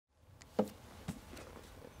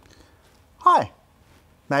Hi.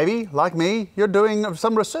 Maybe, like me, you're doing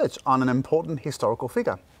some research on an important historical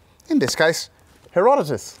figure. In this case,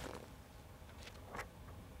 Herodotus.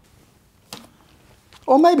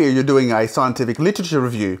 Or maybe you're doing a scientific literature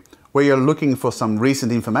review where you're looking for some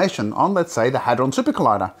recent information on, let's say, the Hadron Super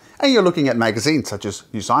Collider, and you're looking at magazines such as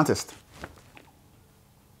New Scientist.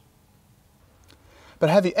 But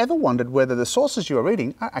have you ever wondered whether the sources you're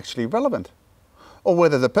reading are actually relevant? Or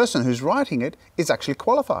whether the person who's writing it is actually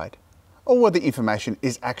qualified? Or whether the information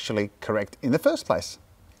is actually correct in the first place?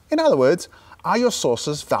 In other words, are your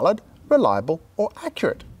sources valid, reliable, or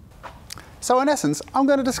accurate? So in essence, I'm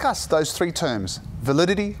going to discuss those three terms: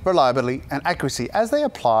 validity, reliability, and accuracy as they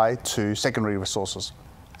apply to secondary resources.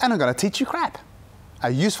 And I'm going to teach you CRAAP,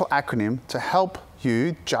 a useful acronym to help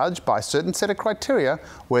you judge by a certain set of criteria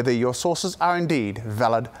whether your sources are indeed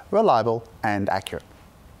valid, reliable, and accurate.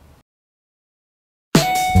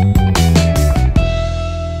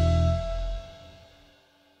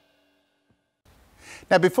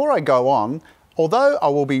 Now, before I go on, although I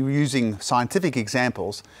will be using scientific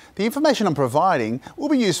examples, the information I'm providing will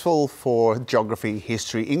be useful for geography,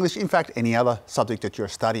 history, English, in fact, any other subject that you're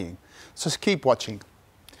studying. So keep watching.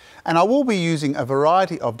 And I will be using a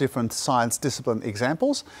variety of different science discipline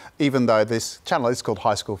examples, even though this channel is called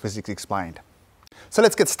High School Physics Explained. So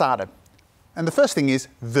let's get started. And the first thing is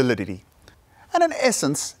validity. And in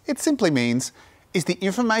essence, it simply means, is the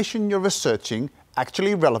information you're researching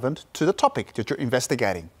actually relevant to the topic that you're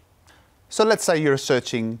investigating? So let's say you're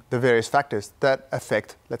researching the various factors that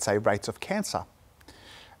affect, let's say, rates of cancer.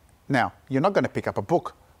 Now, you're not going to pick up a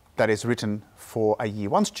book that is written for a Year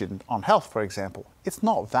 1 student on health, for example. It's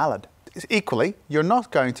not valid. Equally, you're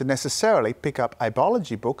not going to necessarily pick up a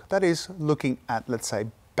biology book that is looking at, let's say,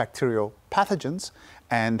 bacterial pathogens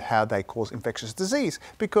and how they cause infectious disease,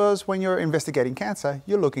 because when you're investigating cancer,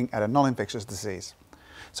 you're looking at a non-infectious disease.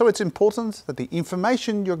 So it's important that the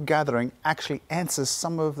information you're gathering actually answers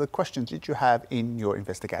some of the questions that you have in your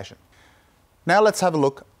investigation. Now let's have a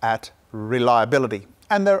look at reliability.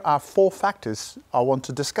 And there are 4 factors I want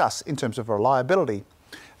to discuss in terms of reliability.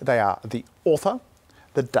 They are the author,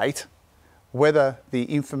 the date, whether the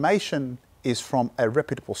information is from a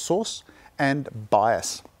reputable source, and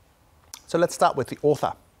bias. So let's start with the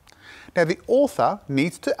author. Now the author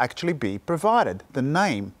needs to actually be provided, the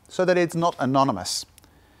name, so that it's not anonymous.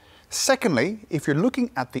 Secondly, if you're looking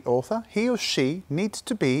at the author, he or she needs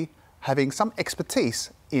to be having some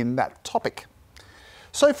expertise in that topic.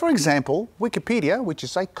 So for example, Wikipedia, which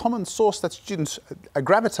is a common source that students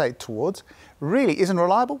gravitate towards, really isn't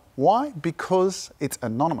reliable. Why? Because it's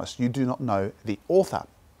anonymous. You do not know the author.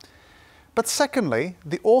 But secondly,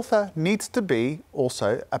 the author needs to be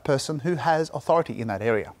also a person who has authority in that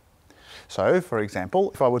area. So, for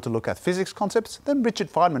example, if I were to look at physics concepts, then Richard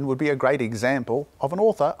Feynman would be a great example of an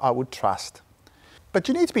author I would trust. But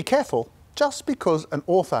you need to be careful. Just because an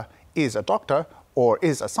author is a doctor or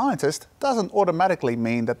is a scientist doesn't automatically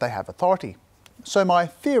mean that they have authority. So my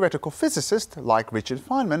theoretical physicist, like Richard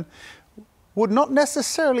Feynman, would not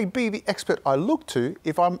necessarily be the expert I look to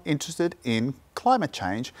if I'm interested in climate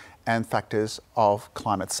change and factors of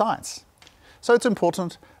climate science. So it's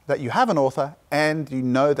important that you have an author and you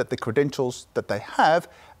know that the credentials that they have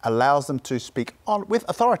allows them to speak with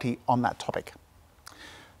authority on that topic.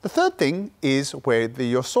 The third thing is whether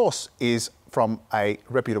your source is from a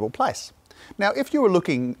reputable place. Now, if you were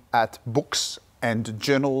looking at books and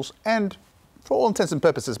journals and, for all intents and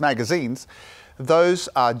purposes, magazines, those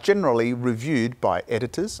are generally reviewed by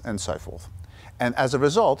editors and so forth. And as a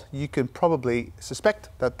result, you can probably suspect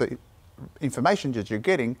that the information that you're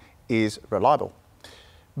getting is reliable.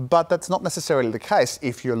 But that's not necessarily the case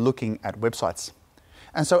if you're looking at websites.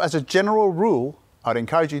 And so as a general rule, I'd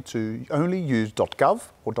encourage you to only use .gov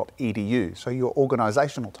or .edu, so your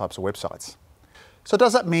organisational types of websites. So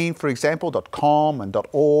does that mean, for example, .com and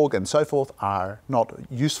 .org and so forth are not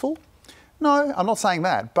useful? No, I'm not saying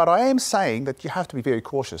that, but I am saying that you have to be very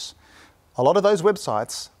cautious. A lot of those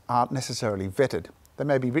websites aren't necessarily vetted. They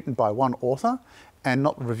may be written by one author and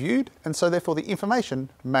not reviewed, and so therefore the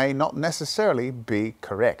information may not necessarily be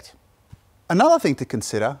correct. Another thing to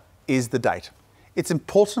consider is the date. It's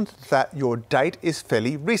important that your date is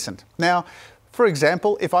fairly recent. Now, for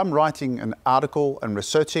example, if I'm writing an article and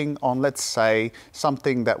researching on, let's say,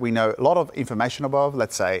 something that we know a lot of information about,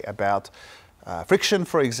 let's say about friction,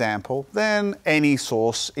 for example, then any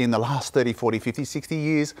source in the last 30, 40, 50, 60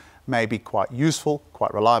 years may be quite useful,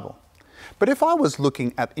 quite reliable. But if I was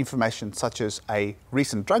looking at information such as a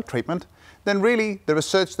recent drug treatment, then really the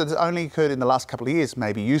research that has only occurred in the last couple of years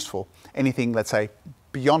may be useful. Anything, let's say,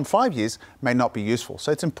 beyond 5 years may not be useful.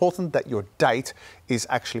 So it's important that your date is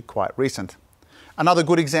actually quite recent. Another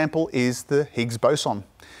good example is the Higgs boson.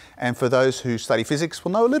 And for those who study physics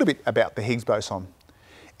will know a little bit about the Higgs boson.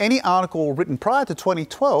 Any article written prior to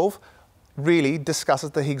 2012 really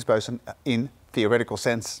discusses the Higgs boson in theoretical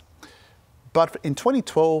sense. But in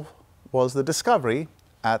 2012 was the discovery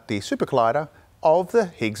at the Super Collider of the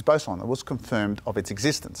Higgs boson. It was confirmed of its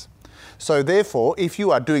existence. So therefore, if you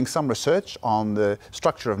are doing some research on the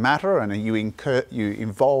structure of matter and you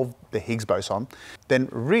involve the Higgs boson, then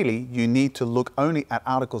really you need to look only at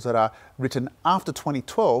articles that are written after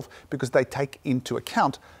 2012 because they take into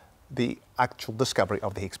account the actual discovery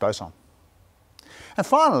of the Higgs boson. And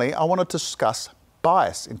finally, I wanted to discuss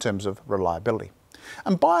bias in terms of reliability.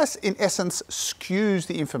 And bias, in essence, skews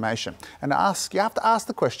the information. And you have to ask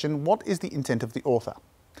the question, what is the intent of the author?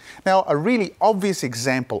 Now, a really obvious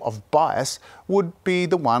example of bias would be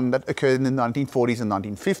the one that occurred in the 1940s and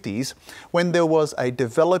 1950s, when there was a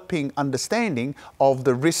developing understanding of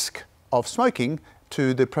the risk of smoking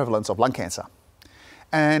to the prevalence of lung cancer.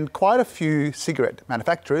 And quite a few cigarette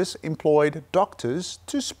manufacturers employed doctors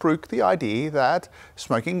to spruik the idea that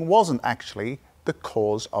smoking wasn't actually the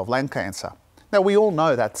cause of lung cancer. Now, we all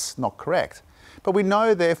know that's not correct, but we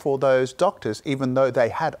know therefore those doctors, even though they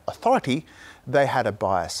had authority, they had a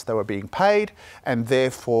bias. They were being paid, and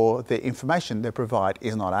therefore the information they provide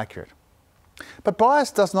is not accurate. But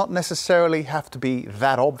bias does not necessarily have to be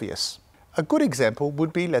that obvious. A good example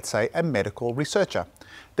would be, let's say, a medical researcher.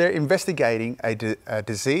 They're investigating a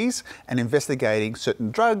disease and investigating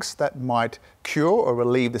certain drugs that might cure or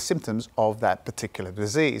relieve the symptoms of that particular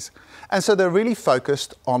disease. And so they're really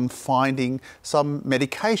focused on finding some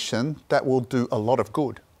medication that will do a lot of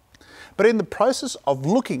good. But in the process of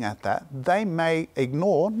looking at that, they may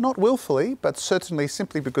ignore, not willfully, but certainly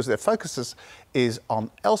simply because their focus is on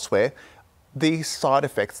elsewhere, these side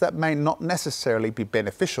effects that may not necessarily be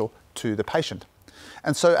beneficial to the patient.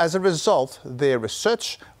 And so as a result, their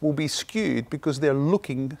research will be skewed because they're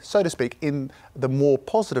looking, so to speak, in the more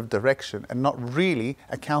positive direction and not really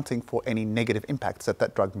accounting for any negative impacts that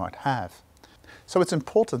that drug might have. So it's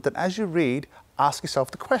important that as you read, ask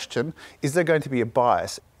yourself the question, is there going to be a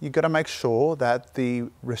bias? You've got to make sure that the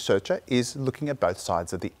researcher is looking at both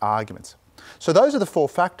sides of the arguments. So those are the 4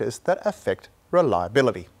 factors that affect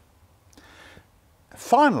reliability.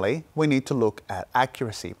 Finally, we need to look at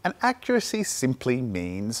accuracy. And accuracy simply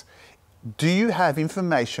means, do you have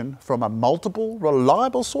information from a multiple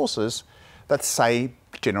reliable sources that say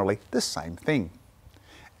generally the same thing?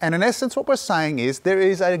 And in essence, what we're saying is there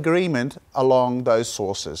is an agreement along those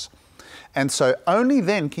sources. And so only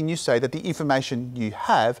then can you say that the information you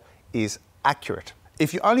have is accurate.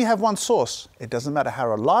 If you only have one source, it doesn't matter how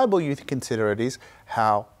reliable you consider it is,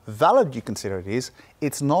 how valid you consider it is,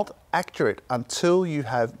 it's not accurate until you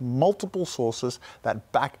have multiple sources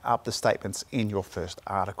that back up the statements in your first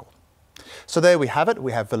article. So there we have it.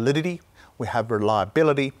 We have validity, we have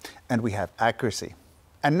reliability, and we have accuracy.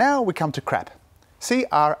 And now we come to CRAAP,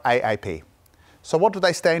 C-R-A-A-P. So what do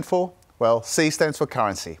they stand for? Well, C stands for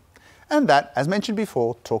currency. And that, as mentioned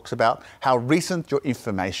before, talks about how recent your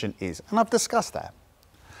information is. And I've discussed that.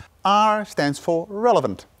 R stands for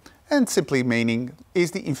relevant, and simply meaning,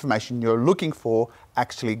 is the information you're looking for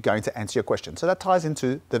actually going to answer your question? So that ties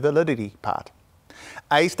into the validity part.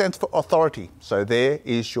 A stands for authority. So there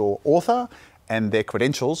is your author and their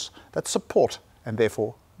credentials that support and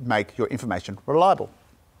therefore make your information reliable.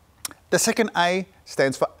 The second A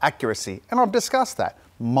stands for accuracy, and I've discussed that.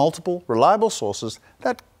 Multiple reliable sources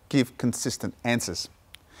that give consistent answers.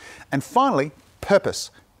 And finally,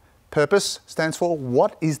 purpose. Purpose stands for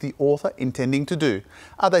what is the author intending to do?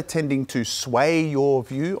 Are they tending to sway your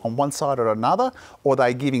view on one side or another, or are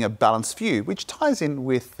they giving a balanced view, which ties in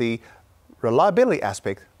with the reliability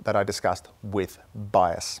aspect that I discussed with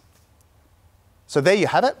bias. So there you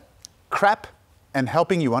have it, CRAAP, and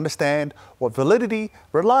helping you understand what validity,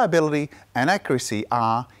 reliability, and accuracy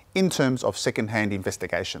are in terms of second-hand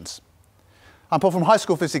investigations. I'm Paul from High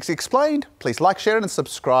School Physics Explained. Please like, share, and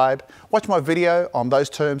subscribe. Watch my video on those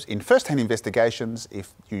terms in first-hand investigations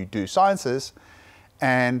if you do sciences.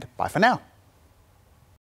 And bye for now.